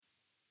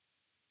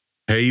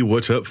Hey,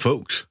 what's up,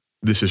 folks?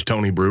 This is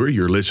Tony Brewer.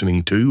 You're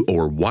listening to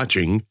or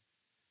watching,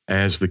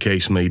 as the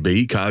case may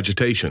be,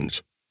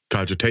 Cogitations.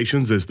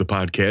 Cogitations is the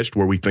podcast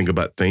where we think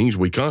about things,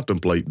 we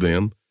contemplate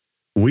them,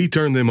 we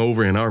turn them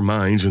over in our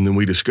minds, and then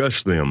we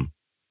discuss them.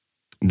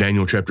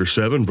 Daniel chapter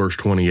 7, verse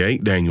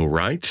 28, Daniel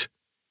writes,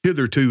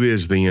 "Hitherto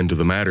is the end of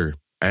the matter.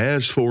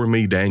 As for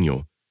me,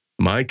 Daniel,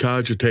 my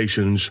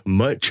cogitations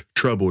much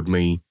troubled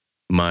me.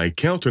 My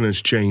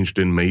countenance changed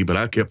in me, but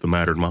I kept the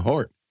matter in my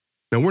heart."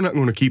 Now, we're not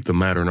going to keep the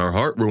matter in our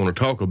heart. We're going to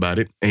talk about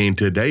it. And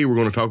today we're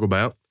going to talk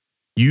about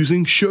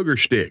using sugar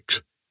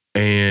sticks.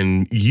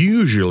 And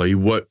usually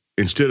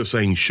instead of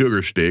saying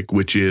sugar stick,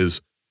 which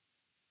is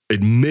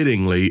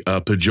admittingly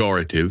a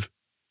pejorative,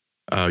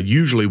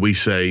 usually we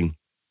say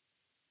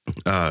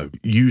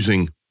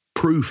using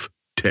proof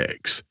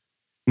text.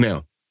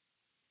 Now,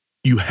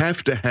 you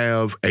have to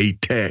have a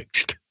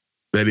text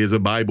that is a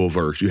Bible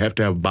verse. You have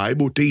to have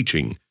Bible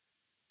teaching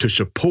to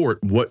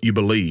support what you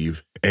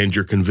believe and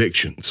your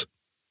convictions.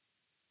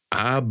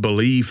 I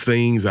believe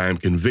things, I am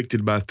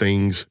convicted by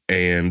things,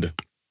 and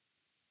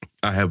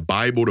I have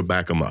Bible to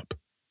back them up.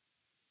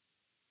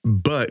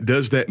 But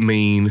does that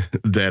mean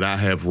that I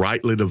have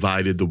rightly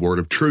divided the word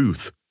of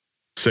truth?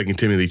 2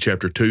 Timothy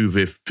chapter 2,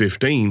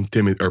 15,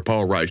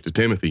 Paul writes to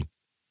Timothy,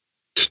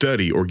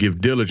 "Study or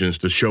give diligence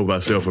to show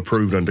thyself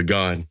approved unto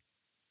God,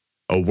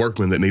 a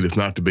workman that needeth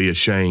not to be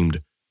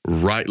ashamed,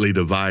 rightly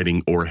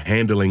dividing or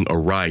handling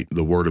aright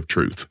the word of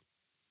truth."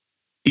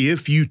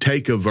 If you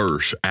take a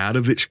verse out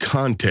of its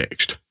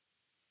context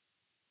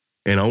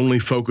and only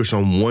focus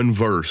on one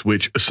verse,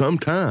 which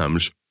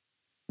sometimes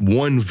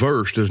one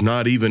verse does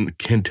not even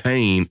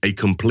contain a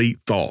complete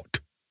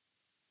thought,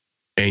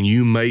 and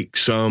you make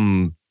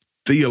some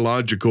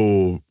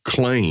theological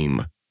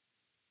claim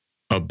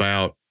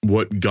about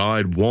what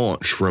God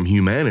wants from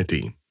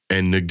humanity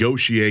and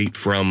negotiate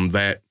from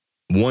that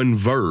one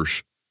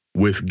verse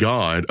with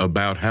God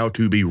about how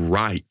to be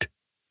right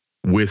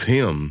with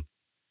Him,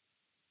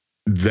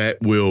 that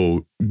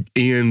will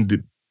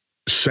end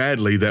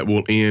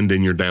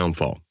in your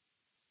downfall.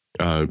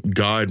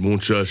 God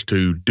wants us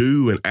to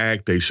do and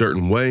act a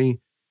certain way.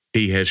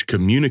 He's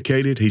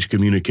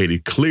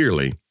communicated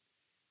clearly.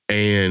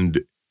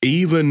 And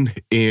even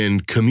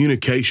in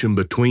communication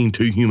between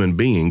two human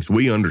beings,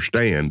 we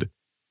understand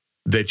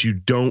that you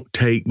don't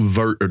take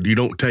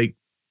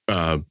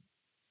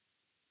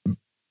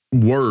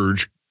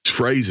words,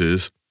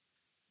 phrases,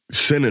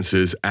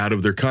 sentences out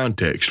of their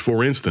context.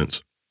 For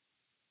instance,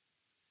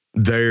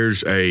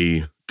 there's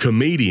a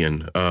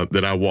comedian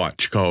that I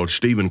watch called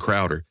Steven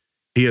Crowder.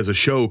 He has a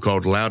show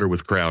called Louder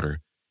with Crowder.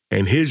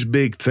 And his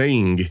big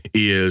thing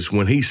is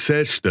when he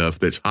says stuff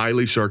that's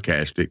highly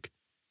sarcastic,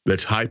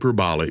 that's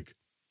hyperbolic,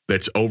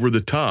 that's over the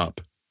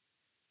top,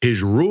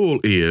 his rule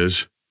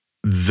is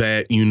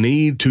that you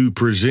need to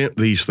present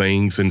these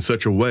things in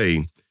such a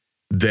way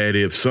that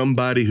if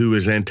somebody who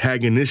is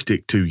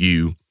antagonistic to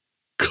you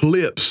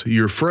clips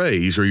your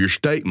phrase or your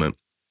statement,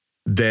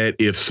 that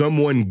if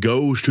someone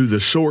goes to the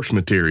source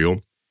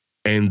material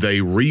and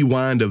they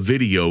rewind a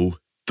video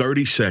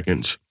 30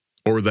 seconds,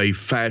 or they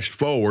fast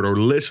forward or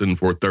listen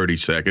for 30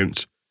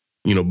 seconds,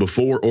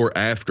 before or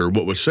after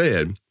what was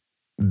said,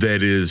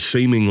 that is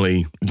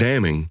seemingly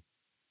damning,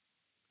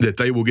 that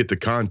they will get the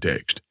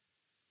context.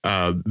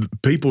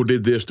 People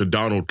did this to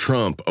Donald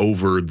Trump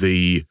over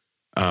the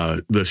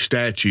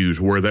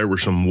statues where there were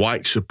some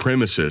white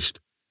supremacists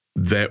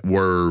that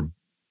were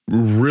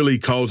really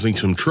causing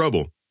some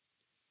trouble.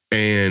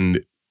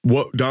 And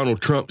what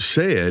Donald Trump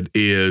said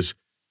is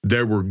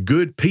there were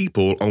good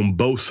people on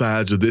both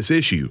sides of this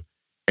issue.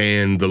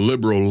 And the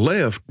liberal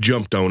left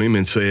jumped on him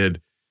and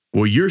said,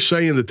 "Well, you're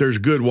saying that there's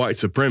good white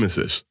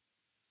supremacists.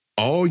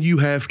 All you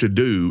have to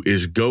do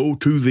is go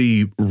to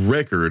the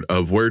record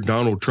of where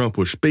Donald Trump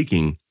was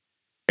speaking,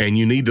 and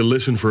you need to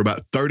listen for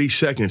about 30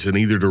 seconds in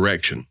either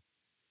direction."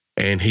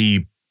 And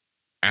he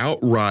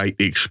outright,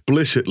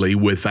 explicitly,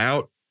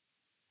 without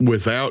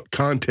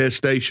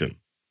contestation,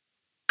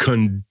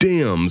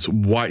 condemns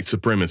white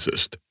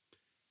supremacists.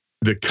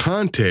 The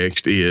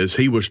context is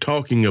he was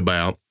talking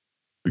about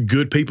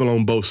good people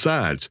on both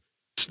sides.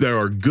 There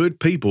are good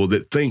people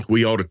that think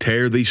we ought to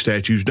tear these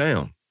statues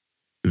down.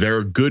 There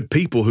are good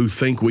people who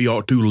think we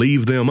ought to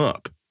leave them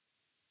up.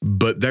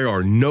 But there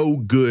are no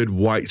good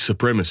white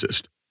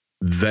supremacists.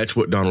 That's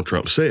what Donald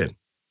Trump said.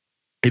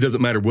 It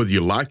doesn't matter whether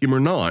you like him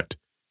or not.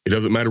 It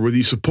doesn't matter whether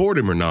you support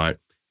him or not.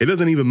 It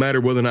doesn't even matter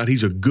whether or not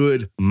he's a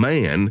good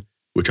man,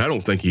 which I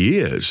don't think he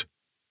is.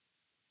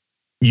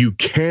 You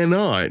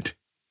cannot,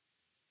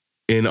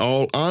 in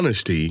all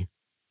honesty,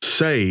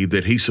 say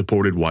that he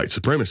supported white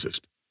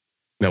supremacists.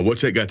 Now,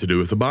 what's that got to do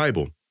with the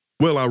Bible?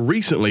 Well, I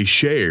recently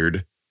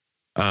shared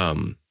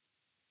a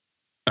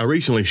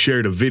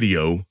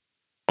video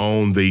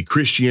on the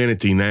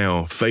Christianity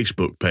Now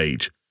Facebook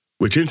page,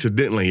 which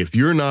incidentally, if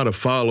you're not a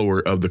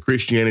follower of the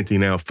Christianity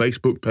Now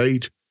Facebook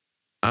page,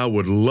 I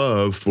would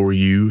love for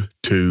you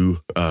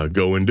to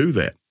go and do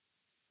that.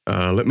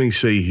 Let me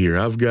see here.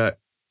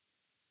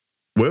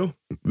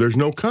 There's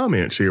no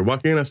comments here. Why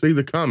can't I see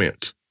the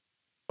comments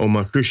on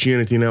my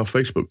Christianity Now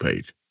Facebook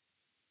page?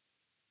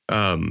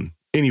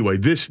 Anyway,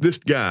 this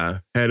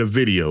guy had a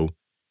video,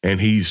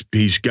 and he's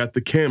got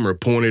the camera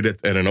pointed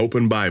at an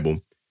open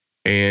Bible,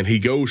 and he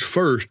goes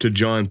first to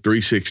John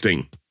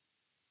 3:16.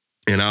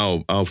 And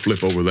I'll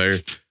flip over there.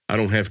 I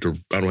don't have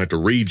to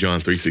read John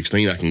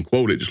 3:16. I can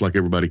quote it just like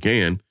everybody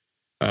can.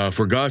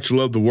 For God so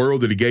loved the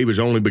world that he gave his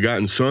only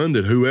begotten Son,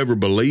 that whoever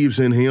believes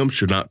in him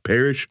should not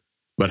perish,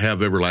 but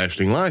have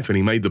everlasting life. And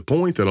he made the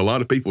point that a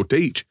lot of people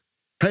teach,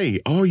 hey,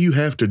 all you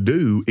have to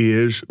do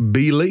is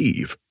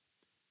believe.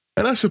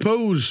 And I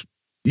suppose,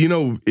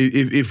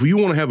 if you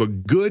want to have a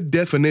good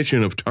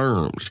definition of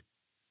terms,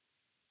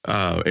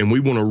 and we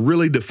want to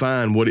really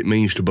define what it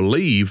means to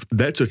believe,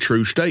 that's a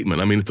true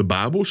statement. I mean, if the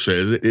Bible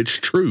says it, it's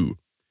true.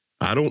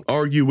 I don't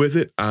argue with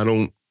it. I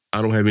don't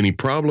have any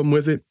problem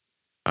with it.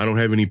 I don't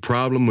have any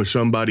problem with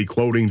somebody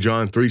quoting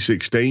John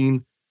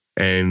 3:16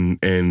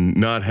 and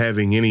not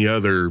having any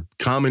other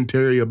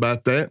commentary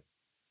about that.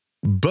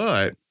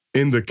 But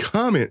in the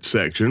comment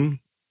section,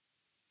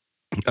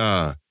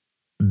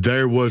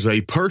 there was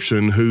a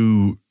person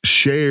who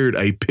shared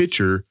a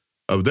picture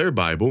of their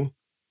Bible.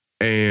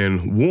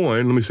 And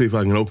let me see if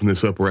I can open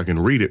this up where I can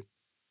read it.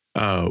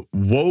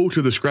 Woe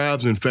to the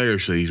scribes and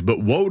Pharisees,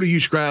 but woe to you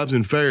scribes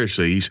and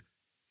Pharisees,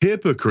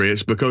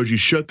 hypocrites, because you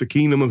shut the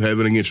kingdom of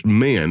heaven against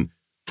men,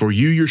 for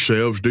you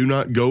yourselves do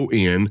not go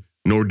in,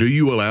 nor do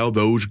you allow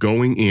those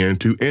going in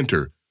to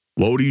enter.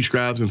 Woe to you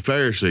scribes and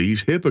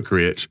Pharisees,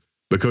 hypocrites,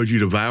 because you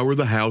devour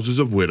the houses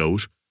of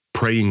widows,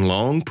 praying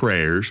long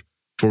prayers,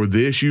 for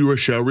this you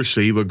shall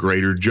receive a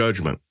greater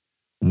judgment.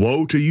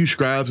 Woe to you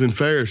scribes and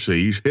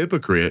Pharisees,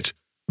 hypocrites,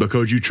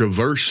 because you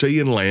traverse sea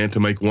and land to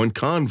make one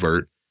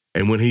convert,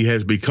 and when he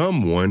has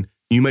become one,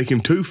 you make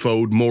him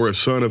twofold more a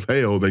son of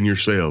hell than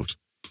yourselves.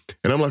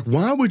 And I'm like,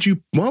 why would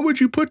you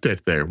put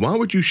that there? Why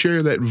would you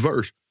share that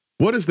verse?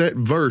 What does that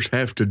verse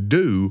have to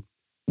do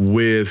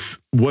with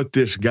what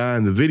this guy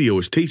in the video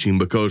is teaching?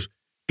 Because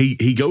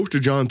he goes to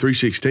John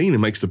 3:16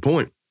 and makes the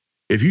point.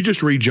 If you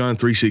just read John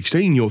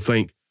 3:16, you'll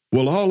think,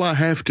 well, all I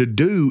have to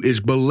do is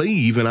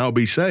believe and I'll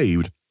be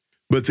saved.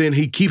 But then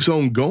he keeps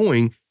on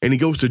going and he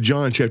goes to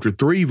John chapter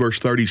 3, verse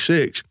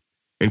 36.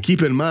 And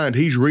keep in mind,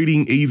 he's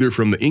reading either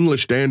from the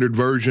English Standard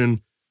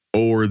Version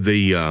or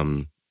the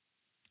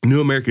New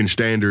American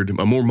Standard,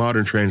 a more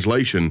modern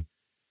translation.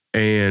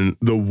 And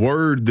the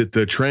word that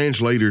the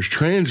translators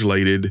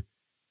translated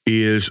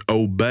is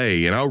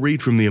obey. And I'll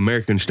read from the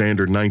American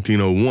Standard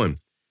 1901.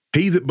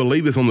 He that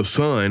believeth on the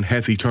Son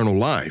hath eternal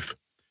life,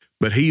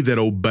 but he that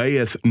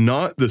obeyeth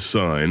not the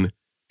Son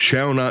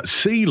shall not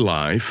see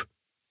life,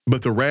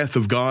 but the wrath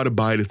of God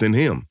abideth in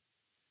him.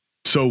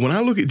 So when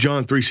I look at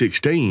John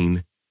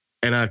 3:16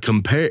 and I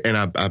compare and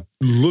I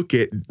look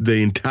at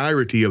the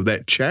entirety of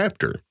that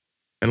chapter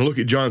and I look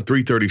at John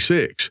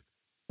 3:36,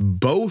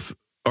 both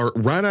are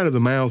right out of the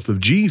mouth of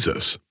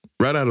Jesus,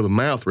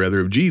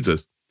 of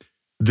Jesus,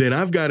 then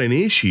I've got an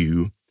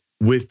issue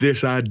with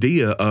this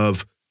idea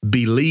of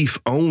belief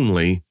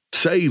only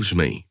saves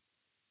me.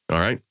 All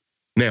right.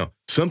 Now,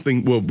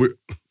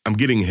 I'm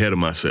getting ahead of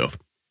myself.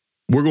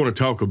 We're going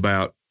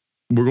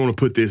to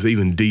put this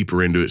even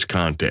deeper into its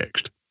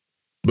context,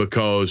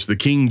 because the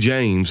King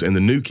James and the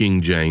New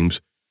King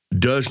James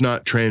does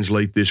not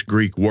translate this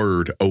Greek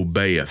word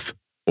obeyeth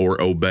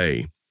or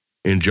obey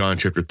in John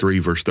chapter 3,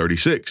 verse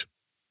 36.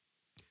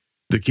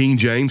 The King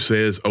James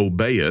says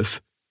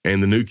obeyeth,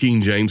 and the New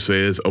King James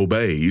says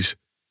obeys,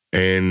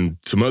 and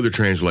some other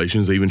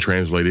translations even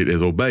translate it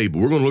as obey.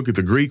 But we're going to look at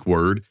the Greek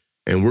word,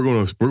 and we're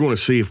going to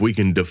see if we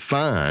can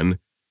define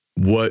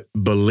what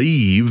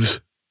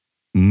believes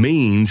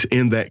means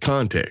in that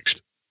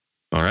context.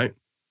 All right.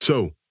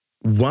 So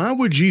why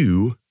would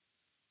you,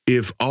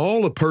 if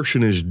all a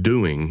person is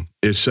doing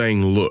is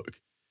saying, look,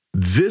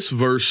 this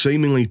verse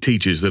seemingly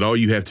teaches that all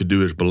you have to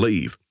do is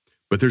believe,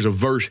 but there's a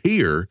verse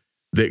here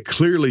that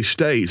clearly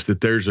states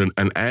that there's an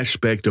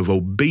aspect of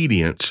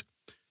obedience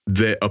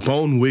that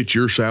upon which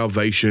your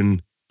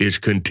salvation is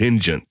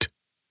contingent.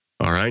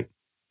 All right.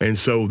 And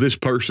so this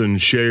person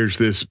shares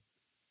this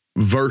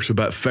verse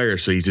about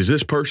Pharisees. Is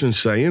this person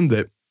saying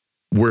that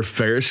we're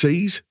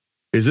Pharisees?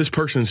 Is this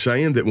person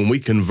saying that when we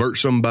convert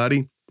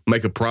somebody,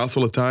 make a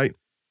proselyte,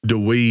 do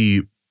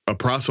we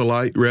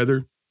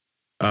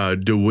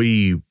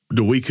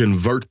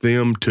convert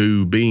them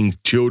to being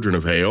children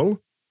of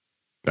hell?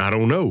 I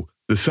don't know.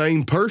 The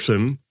same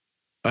person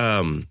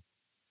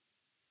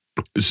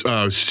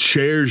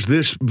shares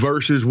this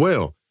verse as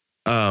well.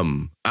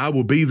 I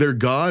will be their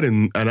God,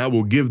 and I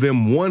will give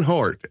them one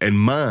heart and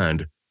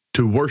mind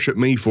to worship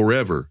me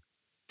forever,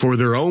 for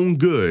their own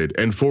good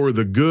and for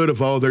the good of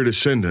all their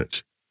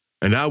descendants.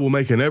 And I will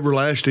make an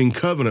everlasting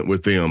covenant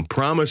with them,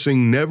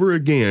 promising never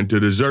again to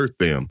desert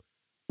them,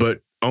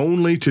 but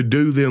only to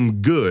do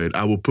them good.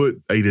 I will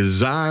put a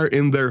desire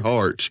in their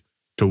hearts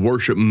to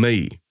worship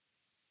me,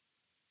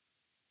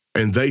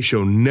 and they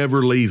shall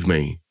never leave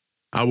me.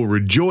 I will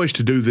rejoice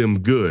to do them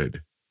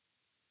good,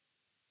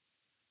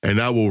 and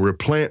I will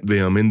replant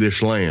them in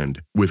this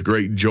land with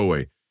great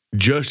joy.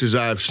 Just as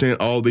I have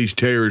sent all these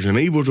terrors and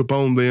evils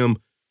upon them,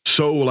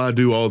 so will I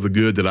do all the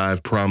good that I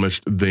have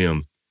promised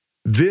them.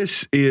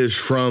 This is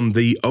from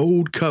the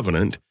Old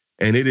Covenant,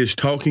 and it is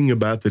talking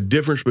about the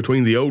difference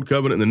between the Old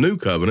Covenant and the New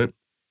Covenant.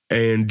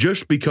 And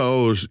just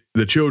because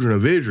the children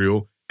of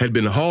Israel had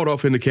been hauled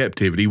off into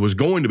captivity, was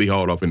going to be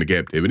hauled off into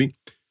captivity,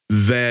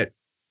 that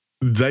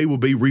they will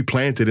be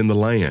replanted in the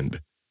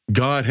land.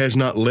 God has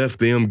not left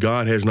them.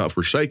 God has not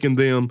forsaken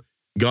them.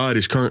 God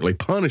is currently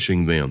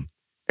punishing them.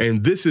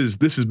 And this has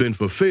been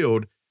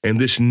fulfilled, and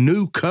this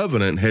new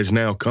covenant has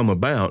now come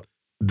about,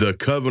 the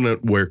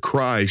covenant where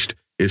Christ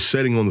is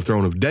sitting on the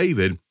throne of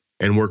David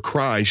and where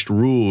Christ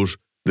rules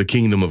the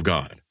kingdom of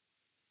God.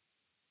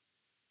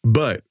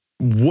 But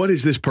what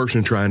is this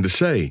person trying to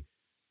say?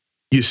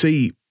 You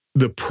see,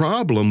 the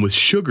problem with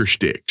sugar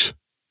sticks,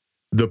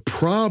 the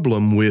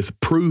problem with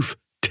proof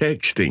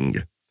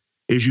texting,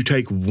 is you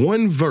take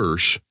one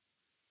verse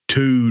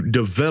to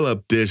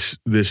develop this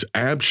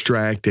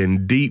abstract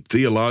and deep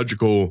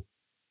theological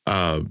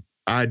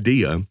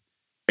idea,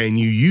 and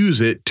you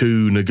use it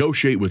to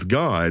negotiate with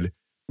God,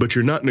 but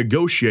you're not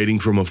negotiating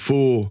from a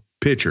full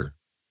picture.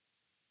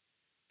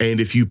 And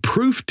if you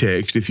proof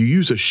text, if you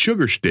use a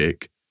sugar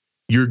stick,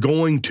 you're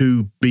going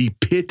to be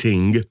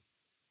pitting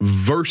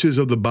verses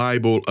of the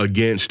Bible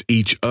against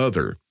each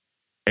other.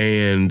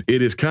 And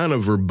it is kind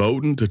of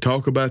verboten to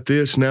talk about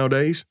this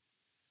nowadays,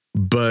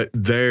 but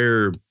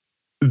there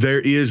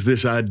is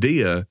this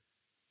idea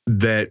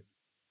that,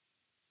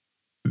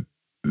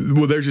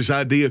 well, there's this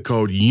idea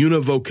called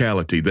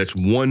univocality. That's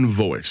one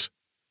voice.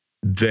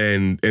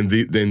 Then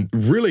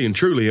really and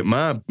truly,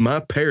 my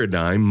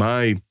paradigm,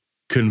 my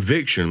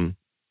conviction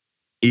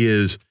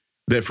is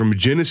that from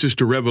Genesis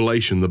to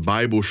Revelation, the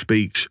Bible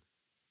speaks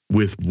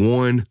with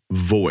one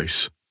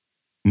voice.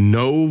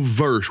 No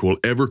verse will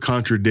ever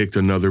contradict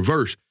another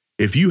verse.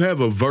 If you have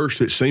a verse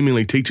that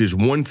seemingly teaches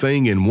one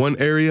thing in one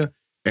area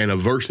and a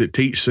verse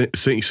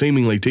that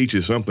seemingly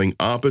teaches something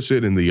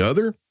opposite in the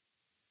other,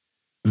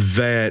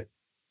 that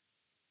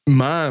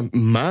my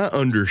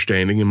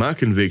understanding and my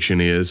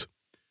conviction is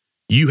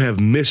you have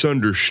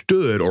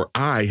misunderstood, or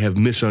I have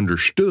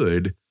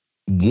misunderstood,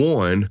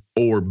 one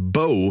or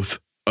both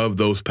of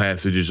those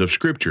passages of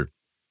Scripture.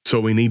 So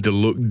we need to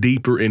look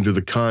deeper into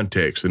the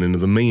context and into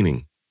the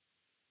meaning.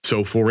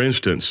 So, for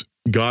instance,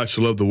 God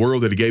so loved the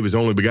world that he gave his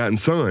only begotten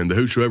Son, that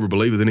whosoever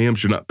believeth in him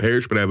should not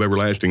perish but have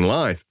everlasting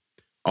life.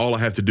 All I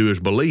have to do is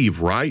believe,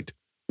 right?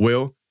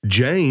 Well,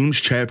 James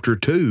chapter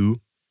 2,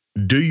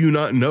 do you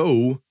not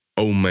know,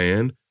 O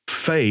man,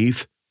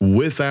 faith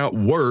without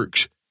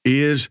works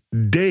is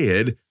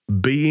dead,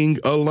 being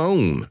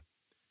alone.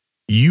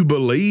 You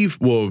believe,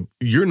 well,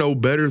 you're no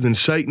better than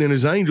Satan and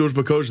his angels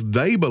because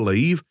they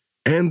believe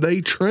and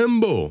they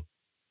tremble.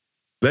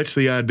 That's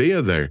the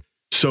idea there.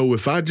 So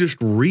if I just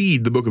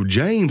read the book of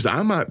James,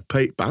 I might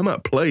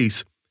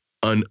place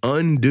an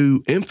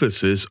undue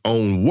emphasis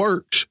on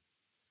works.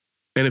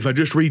 And if I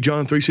just read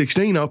John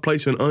 3:16, I'll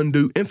place an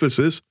undue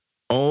emphasis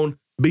on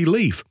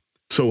belief.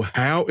 So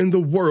how in the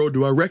world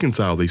do I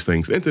reconcile these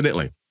things?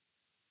 Incidentally,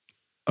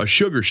 a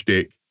sugar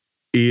stick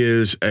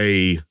is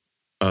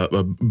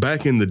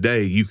back in the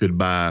day, you could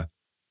buy,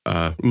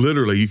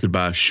 you could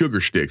buy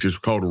sugar sticks. It's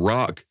called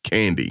rock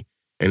candy.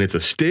 And it's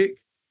a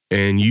stick,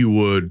 and you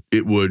would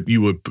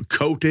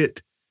coat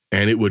it,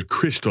 and it would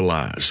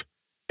crystallize.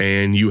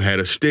 And you had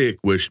a stick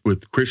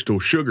with crystal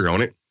sugar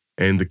on it,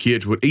 and the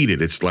kids would eat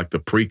it. It's like the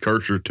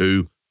precursor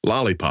to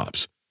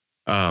lollipops.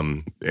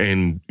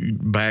 And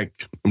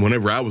back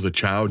whenever I was a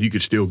child, you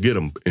could still get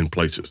them in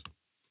places.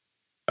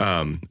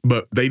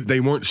 But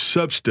they weren't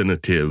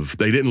substantive.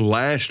 They didn't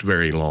last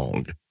very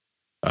long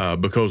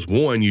because,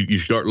 one, you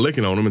start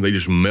licking on them and they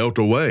just melt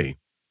away.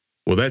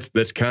 Well,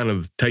 that's kind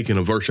of taking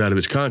a verse out of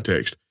its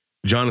context.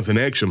 Jonathan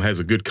Exum has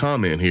a good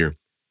comment here.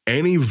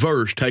 Any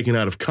verse taken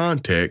out of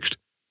context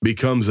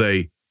becomes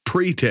a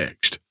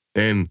pretext.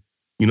 And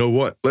you know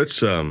what?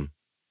 Let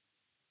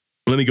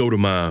me go to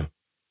my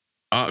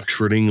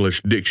Oxford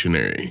English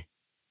Dictionary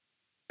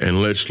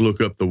and let's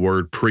look up the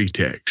word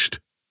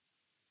pretext.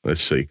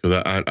 Let's see,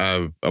 because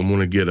I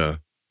want to get a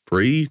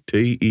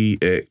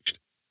pretext.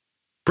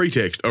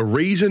 Pretext, a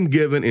reason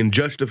given in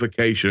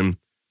justification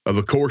of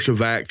a course of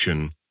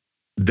action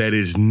that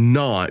is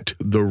not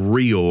the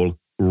real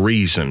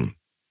reason.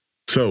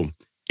 So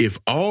if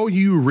all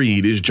you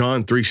read is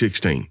John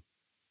 3:16,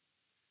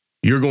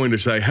 you're going to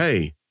say,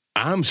 hey,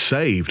 I'm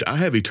saved. I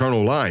have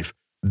eternal life.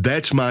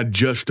 That's my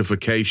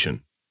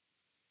justification.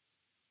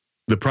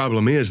 The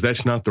problem is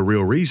that's not the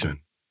real reason.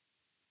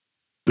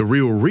 The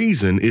real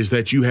reason is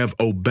that you have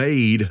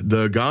obeyed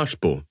the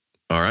gospel,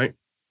 all right?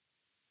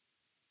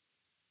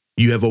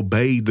 You have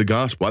obeyed the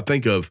gospel. I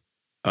think of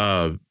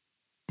hold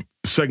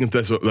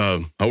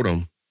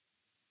on.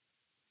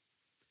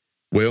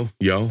 Well,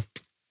 y'all,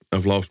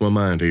 I've lost my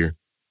mind here.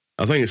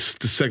 I think it's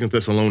the 2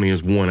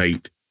 Thessalonians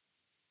 1:8.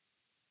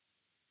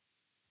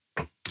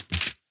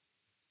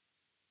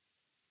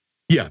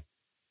 Yeah.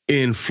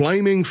 In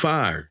flaming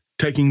fire,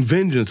 taking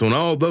vengeance on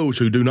all those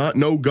who do not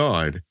know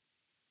God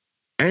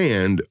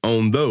and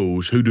on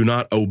those who do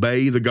not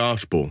obey the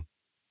gospel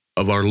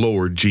of our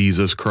Lord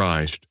Jesus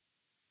Christ.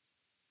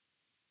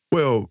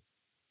 Well,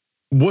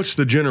 what's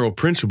the general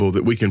principle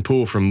that we can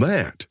pull from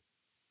that?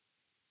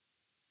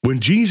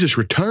 When Jesus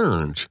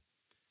returns,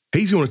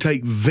 he's going to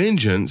take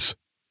vengeance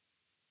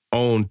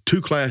on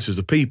two classes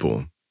of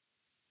people,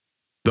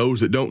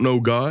 those that don't know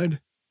God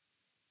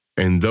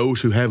and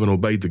those who haven't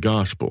obeyed the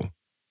gospel.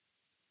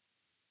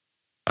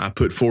 I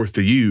put forth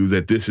to you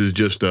that this is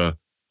just a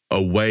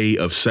way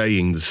of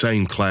saying the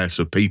same class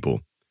of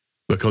people,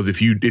 because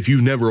if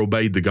you've never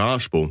obeyed the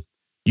gospel,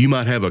 you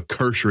might have a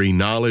cursory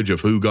knowledge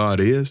of who God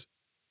is,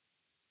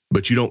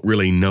 but you don't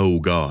really know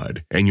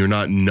God, and you're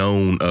not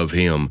known of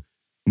him.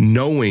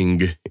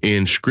 Knowing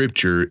in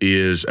Scripture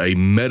is a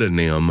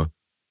metonym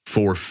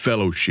for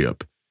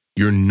fellowship.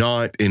 You're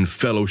not in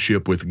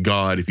fellowship with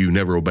God if you've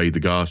never obeyed the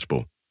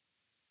gospel.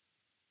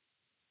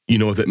 You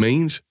know what that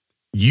means?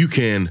 You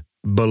can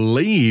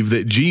believe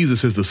that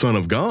Jesus is the Son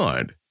of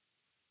God,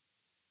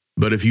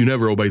 but if you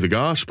never obey the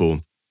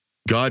gospel,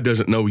 God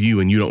doesn't know you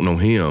and you don't know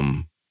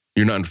him.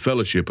 You're not in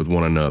fellowship with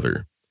one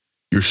another.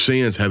 Your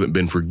sins haven't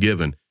been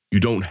forgiven. You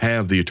don't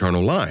have the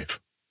eternal life.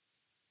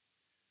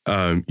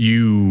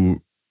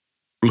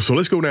 So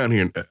let's go down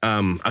here.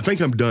 I think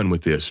I'm done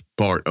with this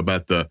part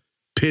about the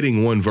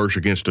pitting one verse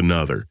against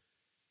another.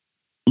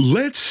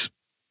 Because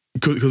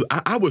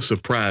I was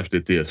surprised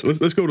at this.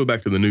 Let's go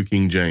back to the New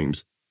King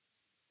James.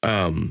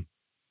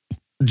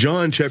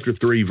 John chapter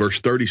 3,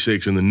 verse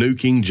 36 in the New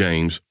King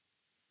James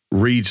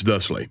reads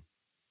thusly: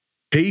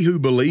 He who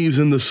believes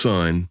in the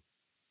Son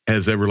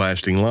has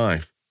everlasting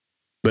life,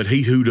 but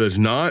he who does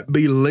not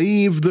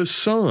believe the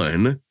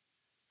Son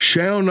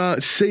shall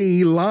not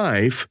see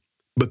life,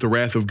 but the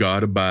wrath of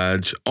God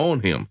abides on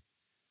him.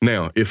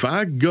 Now, if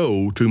I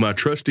go to my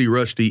trusty,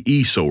 rusty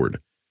eSword,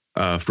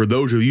 for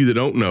those of you that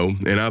don't know,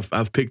 and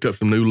I've picked up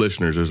some new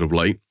listeners as of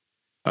late,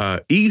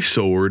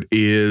 eSword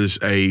is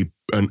an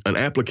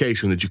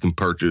application that you can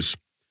purchase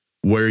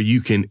where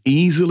you can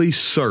easily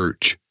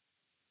search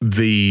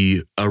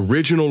the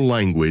original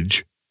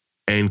language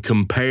and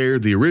compare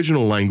the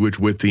original language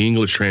with the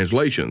English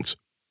translations.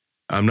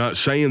 I'm not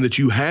saying that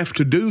you have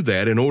to do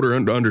that in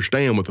order to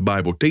understand what the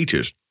Bible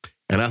teaches,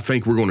 and I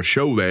think we're going to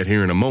show that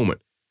here in a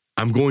moment.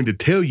 I'm going to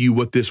tell you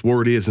what this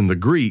word is in the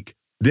Greek,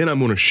 then I'm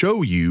going to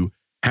show you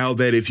how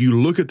that if you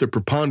look at the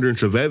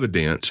preponderance of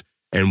evidence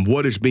and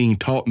what is being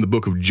taught in the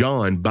book of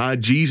John by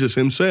Jesus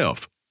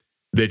himself,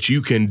 that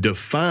you can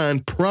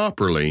define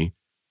properly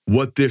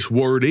what this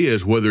word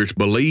is, whether it's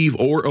believe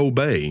or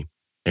obey,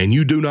 and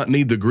you do not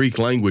need the Greek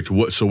language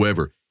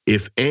whatsoever.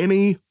 If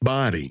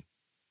anybody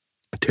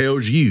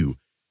tells you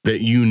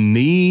that you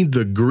need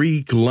the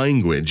Greek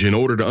language in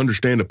order to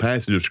understand a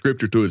passage of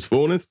Scripture to its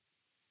fullness,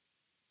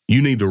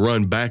 you need to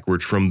run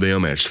backwards from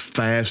them as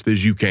fast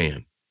as you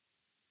can.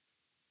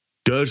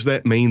 Does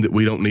that mean that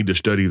we don't need to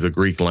study the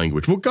Greek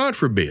language? Well, God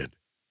forbid.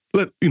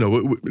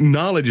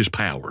 Knowledge is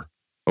power,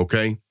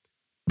 okay?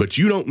 But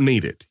you don't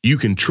need it. You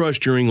can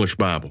trust your English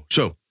Bible.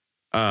 So,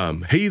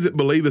 he that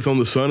believeth on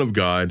the Son of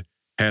God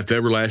hath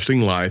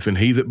everlasting life, and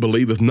he that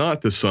believeth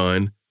not the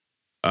Son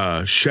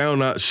shall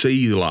not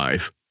see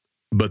life,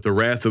 but the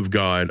wrath of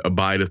God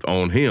abideth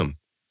on him.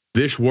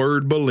 This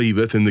word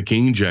believeth in the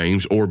King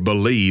James, or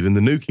believe in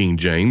the New King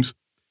James,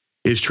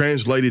 is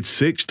translated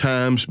 6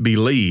 times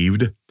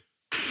believed,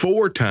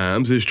 4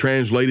 times is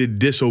translated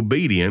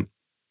disobedient,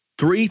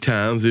 3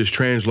 times is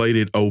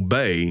translated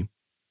obey,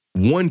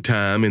 1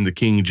 time in the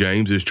King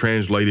James is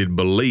translated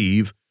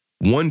believe,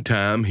 1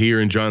 time here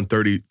in John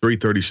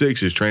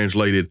 3:36 is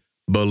translated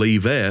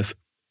believeth,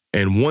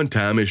 and 1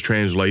 time is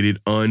translated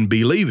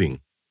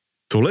unbelieving.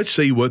 So let's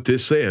see what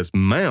this says.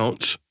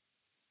 Mounts,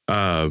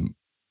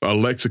 a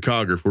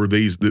lexicographer,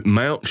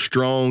 Mount,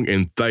 Strong,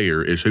 and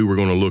Thayer is who we're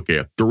going to look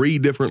at. 3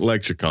 different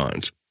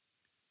lexicons.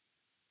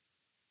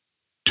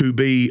 To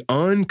be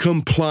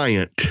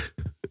uncompliant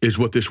is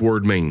what this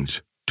word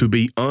means. To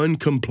be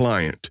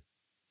uncompliant.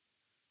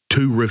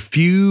 To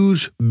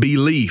refuse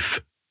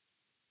belief,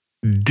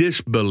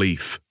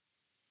 disbelief.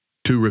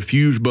 To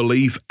refuse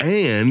belief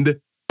and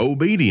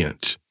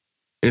obedience.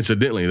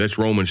 Incidentally, that's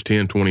Romans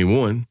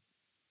 10:21.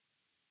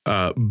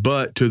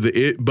 But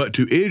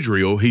to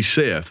Israel he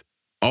saith,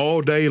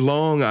 all day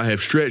long I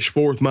have stretched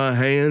forth my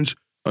hands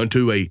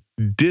unto a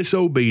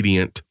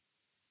disobedient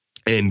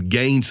and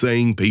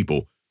gainsaying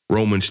people.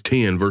 Romans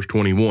 10, verse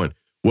 21.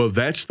 Well,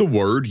 that's the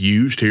word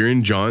used here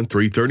in John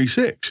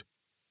 3:36.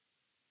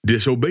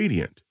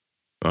 Disobedient.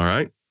 All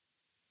right.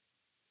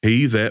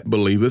 He that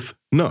believeth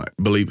not,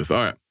 believeth. All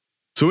right.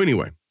 So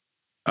anyway,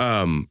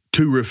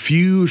 to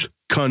refuse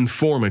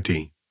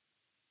conformity.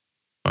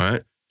 All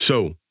right.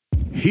 So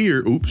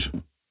here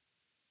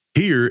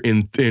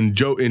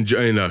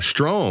in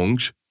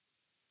Strong's,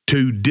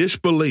 to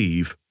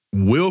disbelieve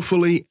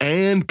willfully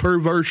and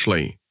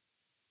perversely,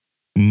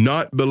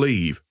 not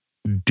believe,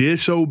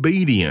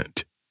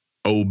 disobedient,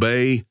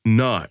 obey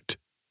not,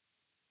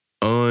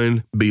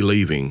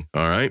 unbelieving.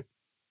 All right.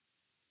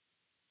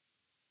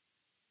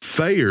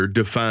 Thayer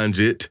defines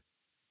it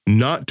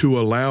not to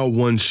allow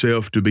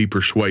oneself to be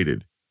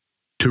persuaded,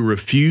 to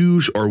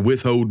refuse or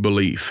withhold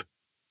belief,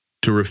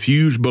 to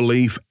refuse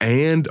belief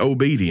and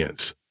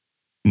obedience.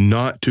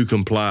 not to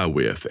comply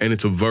with. And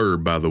it's a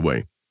verb, by the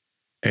way.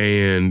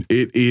 And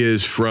it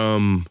is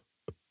from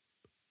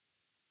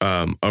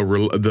the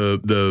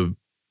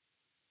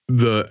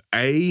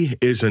a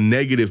is a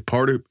negative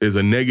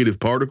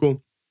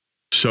particle.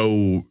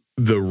 So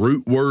the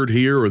root word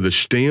here, or the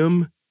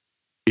stem,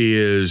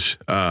 is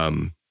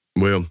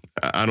well,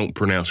 I don't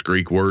pronounce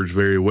Greek words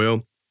very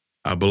well.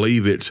 I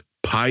believe it's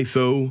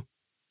pytho,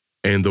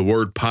 and the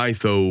word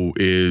pytho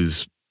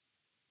is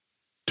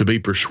to be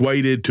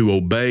persuaded, to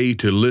obey,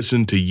 to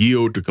listen, to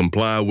yield, to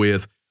comply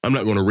with. I'm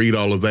not going to read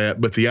all of that,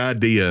 but the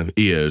idea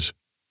is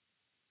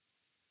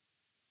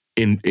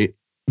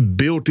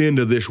built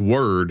into this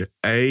word,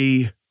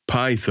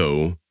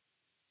 pytho,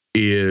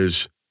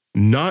 is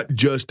not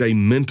just a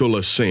mental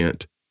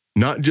assent,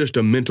 not just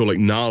a mental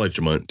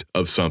acknowledgement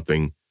of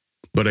something,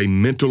 but a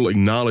mental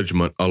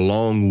acknowledgement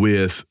along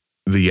with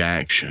the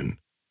action.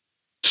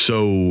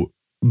 So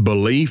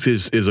belief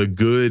is a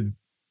good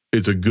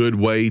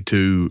way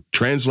to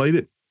translate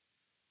it.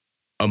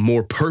 A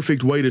more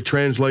perfect way to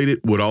translate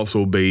it would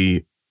also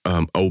be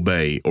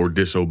obey or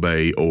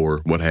disobey or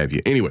what have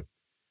you. Anyway,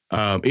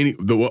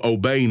 the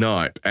obey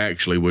not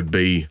actually would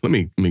be, let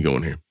me go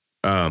in here.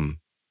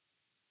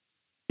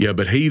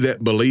 But he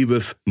that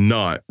believeth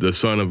not the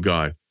Son of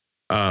God.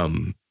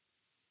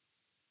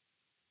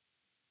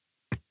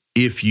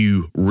 If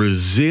you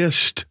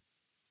resist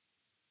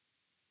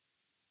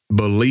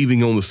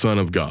believing on the Son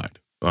of God,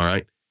 all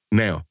right?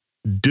 Now,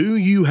 do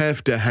you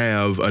have to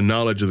have a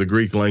knowledge of the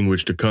Greek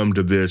language to come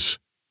to this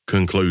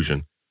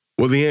conclusion?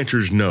 Well, the answer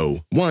is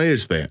no. Why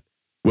is that?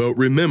 Well,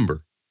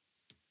 remember,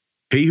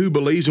 he who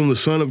believes on the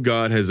Son of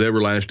God has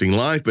everlasting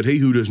life, but he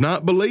who does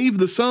not believe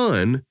the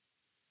Son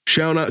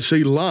shall not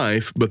see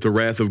life, but the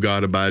wrath of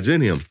God abides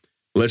in him.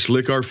 Let's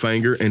lick our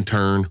finger and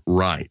turn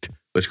right.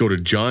 Let's go to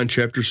John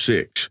chapter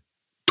 6,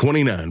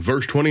 29,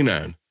 verse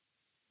 29.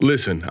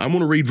 Listen, I'm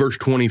going to read verse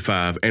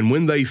 25. And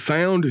when they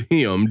found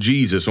him,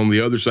 Jesus, on the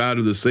other side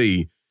of the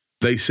sea,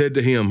 they said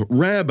to him,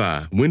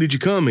 Rabbi, when did you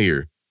come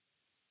here?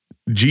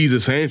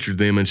 Jesus answered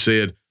them and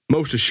said,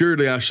 Most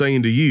assuredly I say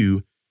unto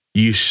you,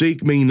 you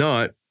seek me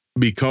not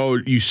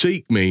because you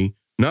seek me,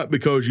 not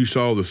because you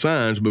saw the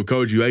signs, but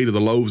because you ate of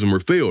the loaves and were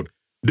filled.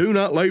 Do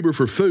not labor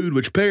for food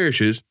which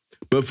perishes,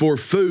 but for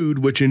food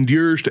which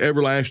endures to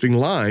everlasting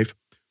life,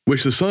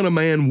 which the Son of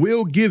Man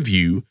will give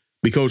you,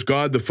 because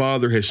God the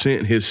Father has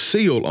sent his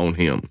seal on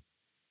him.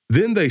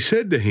 Then they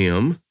said to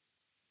him,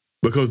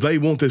 because they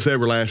want this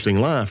everlasting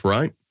life,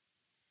 right?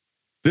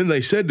 Then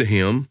they said to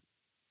him,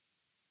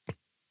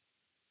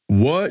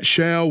 What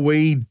shall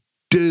we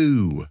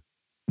do?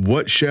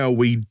 What shall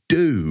we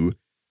do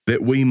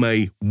that we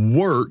may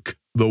work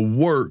the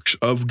works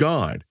of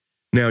God?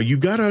 Now, you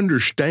got to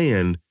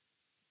understand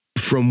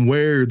from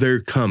where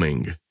they're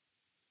coming.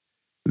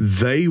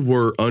 They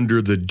were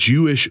under the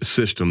Jewish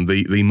system,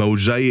 the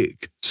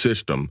Mosaic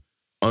system,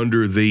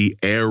 under the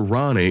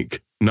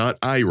Aaronic, not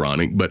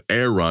ironic, but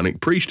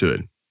Aaronic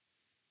priesthood.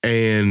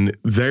 And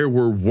there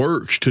were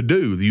works to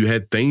do. You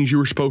had things you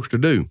were supposed to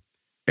do.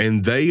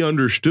 And they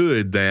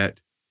understood that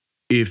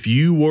if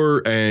you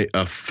were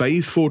a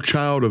faithful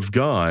child of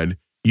God,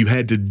 you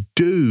had to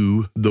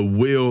do the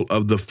will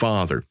of the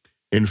Father.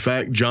 In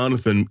fact,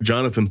 Jonathan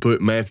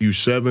put Matthew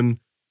 7,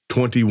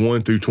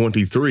 21 through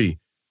 23,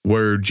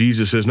 where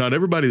Jesus says, Not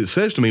everybody that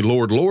says to me,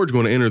 Lord, Lord, is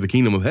going to enter the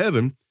kingdom of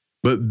heaven,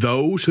 but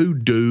those who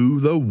do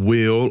the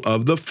will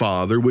of the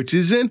Father which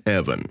is in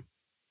heaven.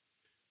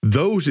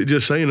 Those that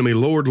just say to me,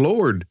 Lord,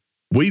 Lord,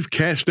 we've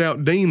cast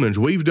out demons,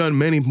 we've done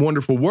many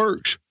wonderful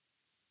works.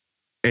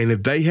 And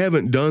if they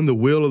haven't done the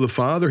will of the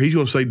Father, he's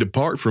going to say,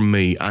 Depart from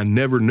me, I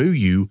never knew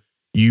you,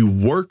 you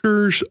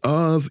workers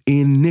of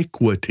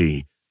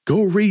iniquity.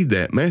 Go read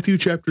that, Matthew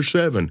chapter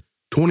 7,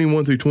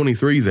 21 through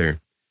 23 there.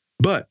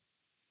 But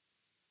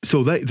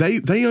so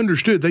they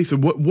understood. They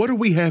said, what do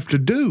we have to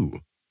do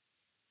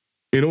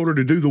in order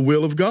to do the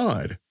will of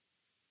God?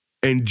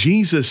 And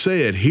Jesus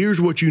said, here's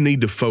what you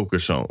need to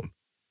focus on.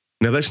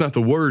 Now, that's not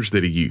the words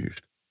that he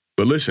used.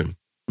 But listen,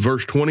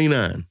 verse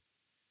 29,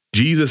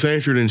 Jesus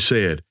answered and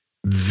said,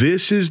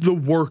 This is the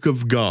work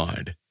of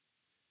God,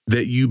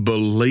 that you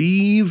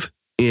believe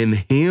in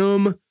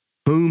him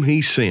whom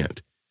he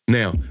sent.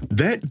 Now,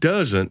 that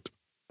doesn't,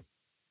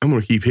 I'm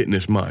going to keep hitting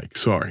this mic,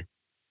 sorry.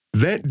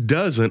 That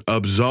doesn't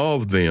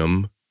absolve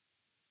them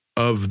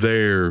of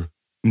their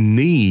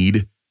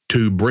need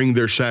to bring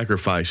their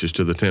sacrifices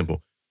to the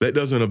temple. That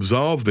doesn't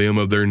absolve them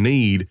of their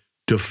need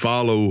to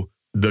follow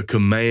the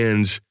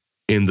commands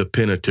in the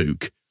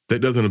Pentateuch. That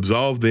doesn't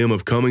absolve them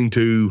of coming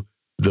to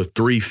the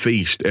 3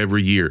 feasts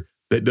every year.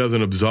 That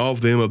doesn't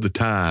absolve them of the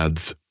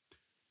tithes.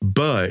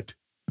 But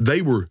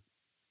they were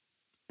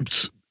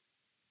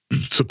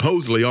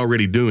supposedly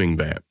already doing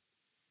that.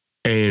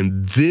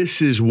 And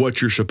this is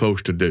what you're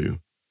supposed to do.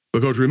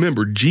 Because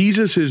remember,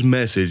 Jesus'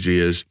 message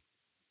is,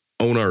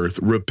 on earth,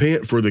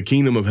 repent for the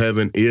kingdom of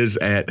heaven is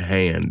at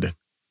hand.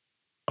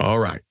 All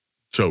right.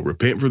 So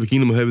repent for the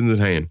kingdom of heaven is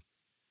at hand.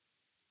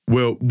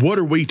 Well, what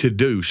are we to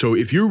do? So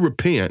if you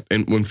repent,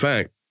 and in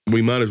fact,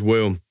 we might as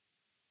well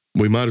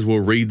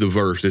read the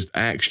verse. It's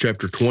Acts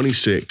chapter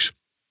 26,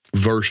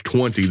 verse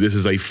 20. This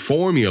is a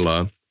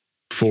formula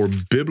for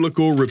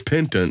biblical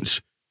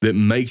repentance that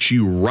makes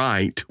you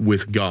right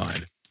with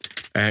God.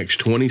 Acts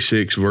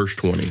 26, verse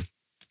 20.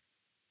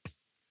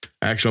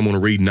 Actually, I'm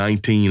going to read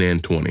 19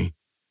 and 20.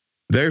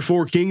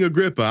 Therefore, King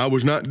Agrippa, I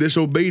was not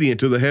disobedient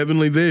to the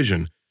heavenly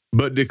vision,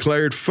 but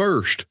declared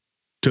first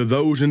to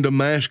those in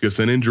Damascus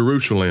and in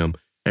Jerusalem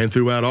and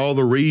throughout all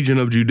the region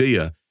of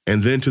Judea,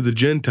 and then to the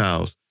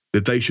Gentiles,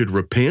 that they should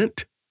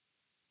repent.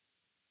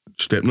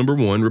 Step number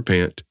 1,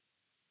 repent.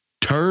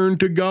 Turn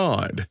to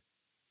God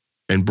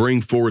and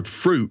bring forth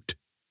fruit,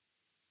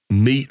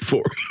 meet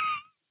for,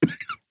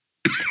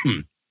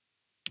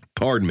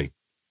 pardon me,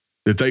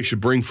 that they should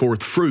bring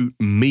forth fruit,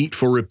 meet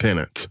for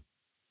repentance.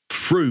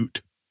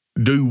 Fruit,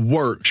 do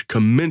works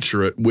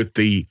commensurate with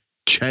the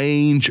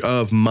change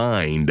of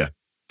mind.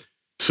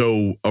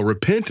 So a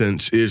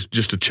repentance is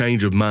just a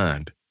change of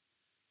mind.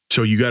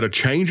 So you got to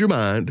change your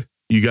mind,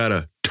 you got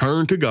to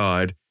turn to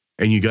God,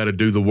 and you got to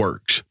do the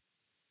works.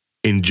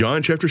 In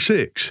John chapter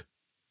 6,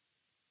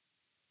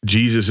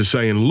 Jesus is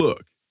saying,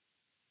 look,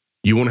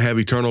 you want to have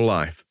eternal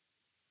life?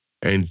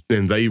 And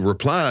they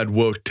replied,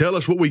 well, tell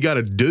us what we got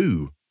to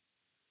do.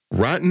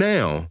 Right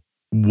now,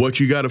 what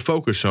you got to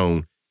focus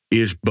on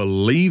is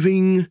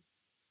believing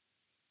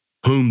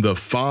whom the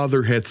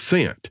Father hath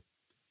sent.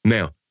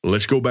 Now,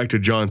 let's go back to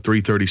John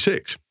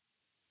 3:36.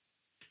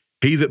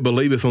 He that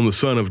believeth on the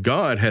Son of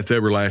God hath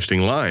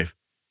everlasting life,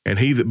 and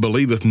he that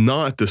believeth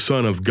not the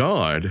Son of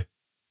God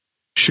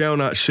shall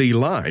not see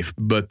life,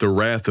 but the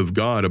wrath of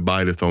God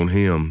abideth on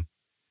him.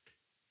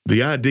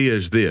 The idea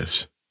is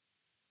this.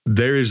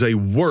 There is a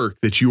work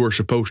that you are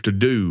supposed to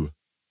do,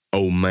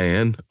 O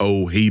man,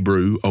 O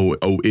Hebrew,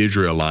 O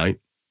Israelite.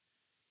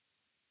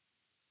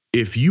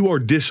 If you are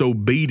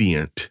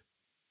disobedient,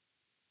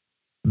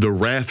 the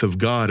wrath of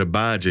God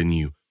abides in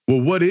you.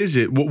 Well, what is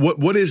it?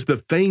 What is the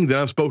thing that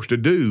I'm supposed to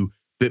do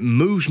that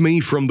moves me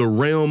from the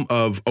realm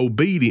of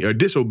obedient or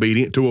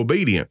disobedient to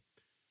obedient?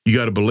 You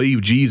got to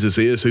believe Jesus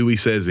is who he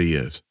says he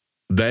is.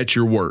 That's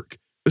your work.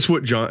 That's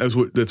what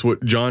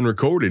John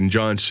recorded in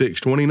John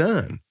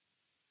 6:29.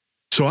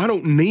 So I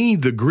don't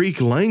need the Greek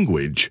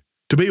language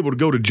to be able to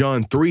go to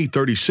John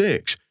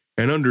 3:36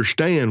 and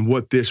understand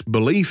what this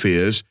belief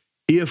is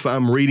if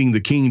I'm reading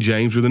the King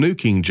James or the New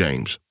King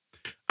James.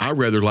 I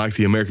rather like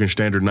the American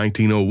Standard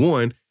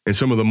 1901 and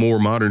some of the more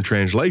modern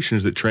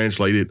translations that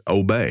translate it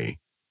obey.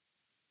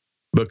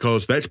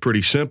 Because that's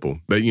pretty simple.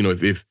 But you know,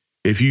 if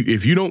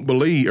you don't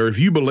believe, or if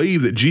you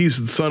believe that Jesus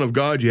is the Son of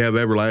God, you have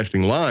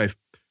everlasting life.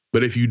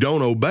 But if you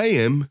don't obey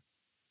him,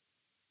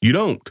 you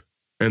don't.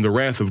 And the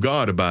wrath of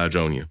God abides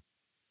on you.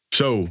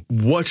 So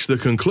what's the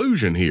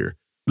conclusion here?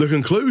 The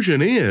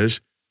conclusion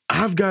is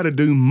I've got to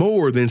do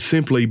more than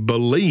simply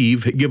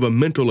believe, give a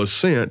mental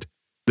assent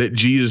that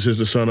Jesus is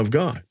the Son of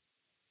God.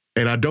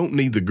 And I don't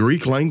need the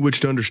Greek language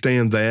to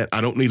understand that. I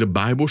don't need a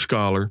Bible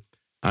scholar.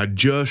 I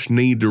just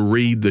need to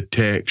read the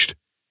text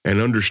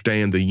and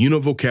understand the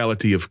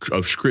univocality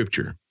of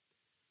Scripture.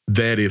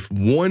 That if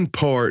one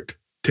part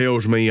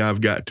tells me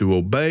I've got to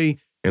obey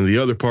and the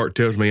other part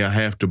tells me I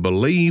have to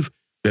believe,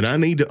 then I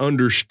need to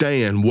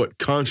understand what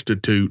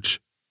constitutes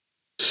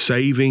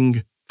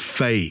saving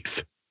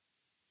faith.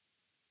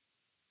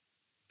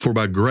 For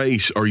by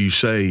grace are you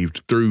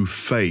saved through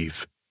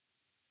faith.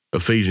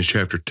 Ephesians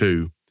chapter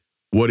 2.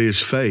 What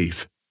is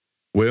faith?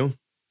 Well,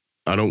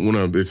 I don't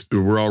want to,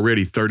 we're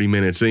already 30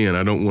 minutes in.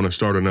 I don't want to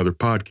start another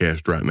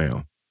podcast right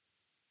now.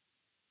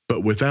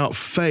 But without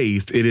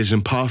faith, it is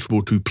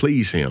impossible to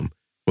please him.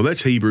 Well,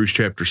 that's Hebrews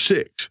chapter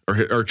 6,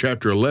 or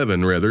chapter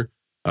 11, rather,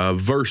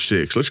 verse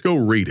 6. Let's go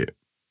read it.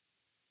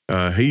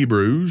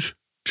 Hebrews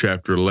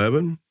chapter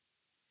 11,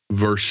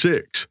 verse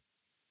 6.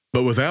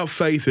 But without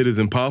faith, it is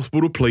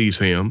impossible to please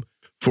him.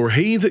 For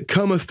he that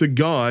cometh to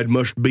God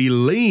must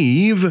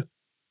believe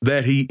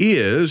that he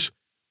is,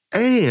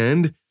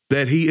 and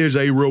that he is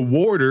a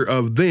rewarder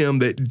of them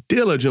that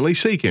diligently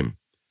seek him.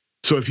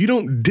 So if you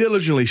don't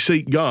diligently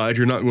seek God,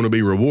 you're not going to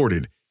be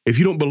rewarded. If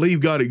you don't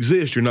believe God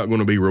exists, you're not going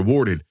to be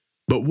rewarded.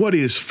 But what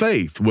is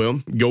faith?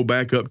 Well, go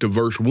back up to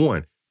verse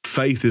 1.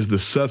 Faith is the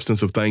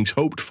substance of things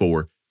hoped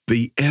for,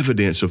 the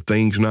evidence of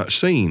things not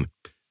seen.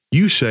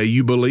 You say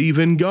you believe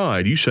in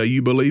God. You say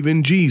you believe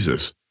in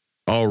Jesus.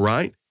 All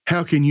right.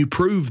 How can you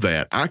prove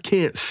that? I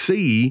can't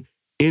see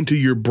into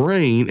your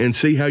brain and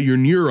see how your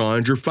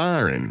neurons are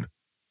firing,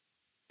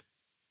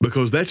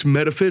 because that's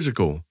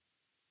metaphysical.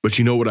 But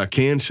you know what I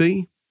can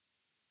see?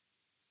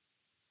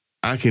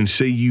 I can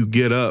see you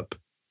get up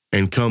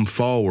and come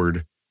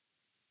forward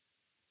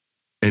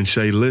and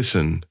say,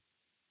 listen,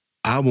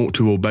 I want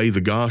to obey the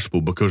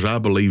gospel because I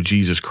believe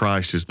Jesus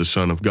Christ is the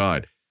Son of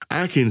God.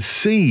 I can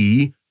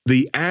see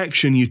the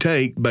action you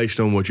take based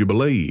on what you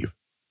believe.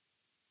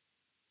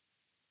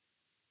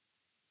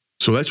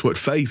 So that's what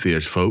faith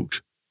is,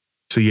 folks.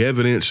 It's the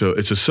evidence,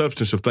 it's a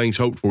substance of things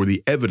hoped for,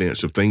 the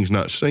evidence of things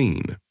not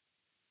seen.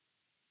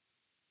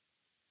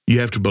 You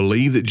have to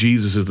believe that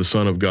Jesus is the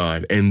Son of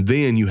God, and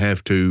then you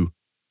have to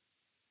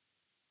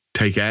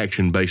take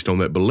action based on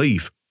that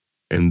belief.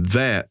 And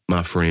that,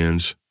 my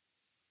friends,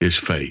 is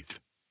faith.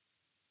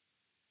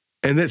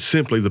 And that's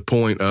simply the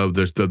point of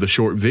the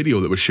short video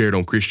that was shared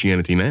on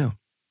Christianity Now.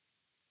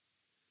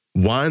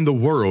 Why in the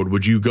world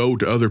would you go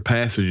to other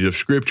passages of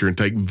Scripture and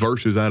take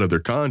verses out of their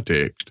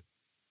context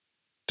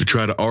to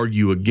try to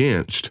argue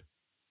against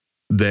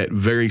that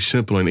very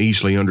simple and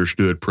easily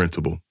understood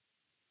principle?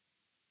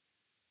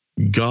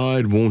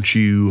 God wants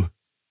you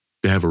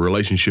to have a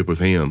relationship with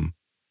Him.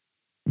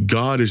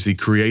 God is the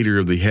creator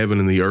of the heaven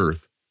and the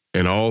earth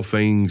and all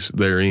things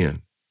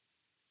therein.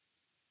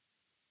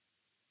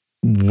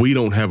 We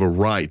don't have a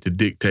right to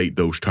dictate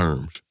those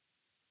terms.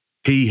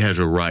 He has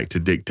a right to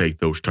dictate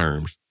those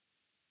terms.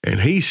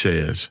 And He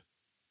says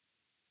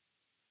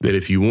that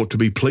if you want to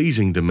be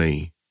pleasing to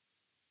me,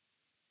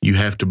 you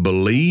have to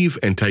believe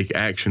and take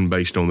action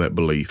based on that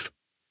belief.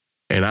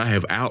 And I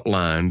have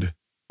outlined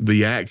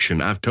the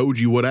action. I've told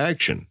you what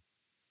action.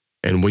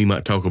 And we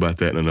might talk about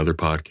that in another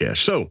podcast.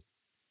 So,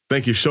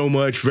 thank you so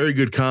much. Very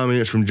good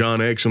comments from John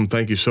Exum.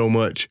 Thank you so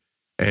much.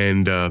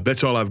 And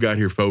that's all I've got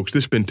here, folks.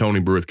 This has been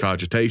Tony Brewer with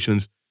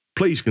Cogitations.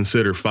 Please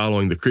consider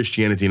following the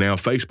Christianity Now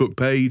Facebook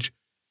page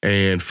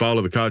and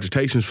follow the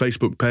Cogitations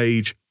Facebook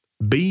page.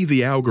 Be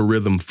the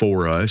algorithm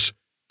for us.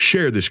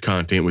 Share this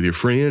content with your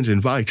friends.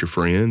 Invite your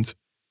friends.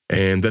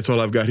 And that's all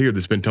I've got here.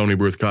 This has been Tony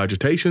Brewer with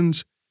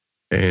Cogitations.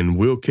 And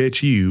we'll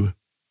catch you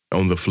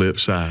on the flip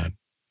side.